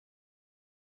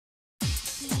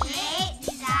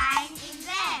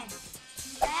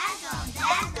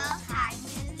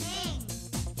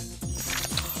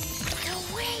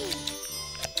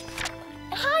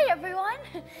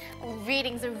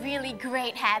Reading's a really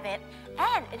great habit,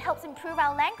 and it helps improve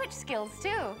our language skills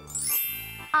too.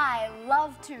 I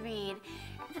love to read.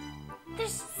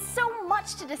 There's so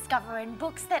much to discover in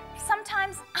books that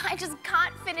sometimes I just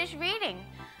can't finish reading.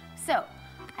 So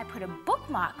I put a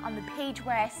bookmark on the page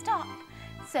where I stop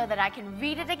so that I can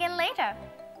read it again later.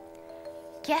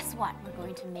 Guess what we're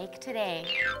going to make today?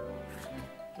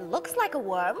 It looks like a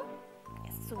worm.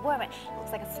 Yes, it's a worm. It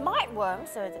looks like a smart worm,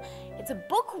 so it's a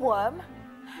bookworm.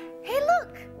 Hey,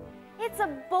 look! It's a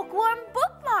bookworm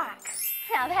bookmark.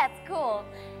 Now that's cool.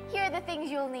 Here are the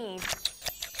things you'll need.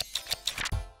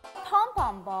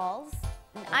 Pom-pom balls,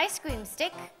 an ice cream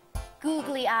stick,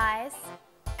 googly eyes,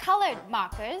 colored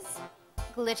markers,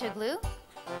 glitter glue,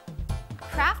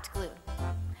 craft glue.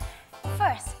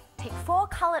 First, take 4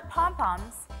 colored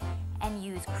pom-poms and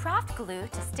use craft glue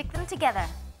to stick them together.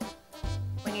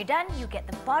 When you're done, you get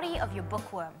the body of your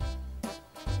bookworm.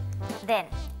 Then,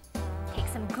 take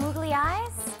some googly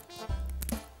eyes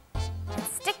and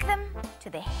stick them to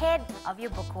the head of your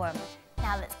bookworm.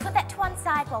 Now let's put that to one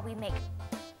side while we make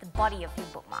the body of your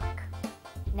bookmark.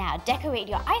 Now decorate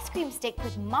your ice cream stick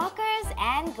with markers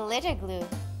and glitter glue.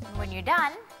 And when you're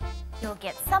done, you'll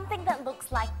get something that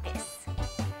looks like this.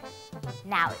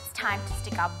 Now it's time to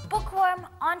stick our bookworm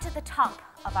onto the top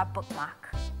of our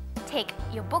bookmark. Take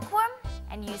your bookworm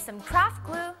and use some craft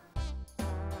glue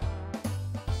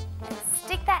and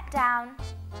stick that down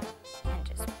and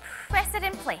just press it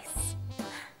in place.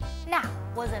 Now,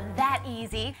 wasn't that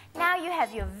easy? Now you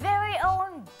have your very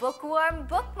own bookworm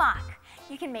bookmark.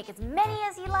 You can make as many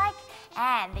as you like,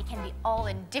 and they can be all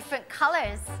in different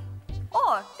colors.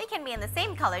 Or they can be in the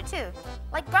same color too,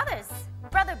 like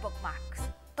brother bookmarks,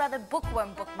 brother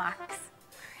bookworm bookmarks.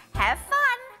 Have fun!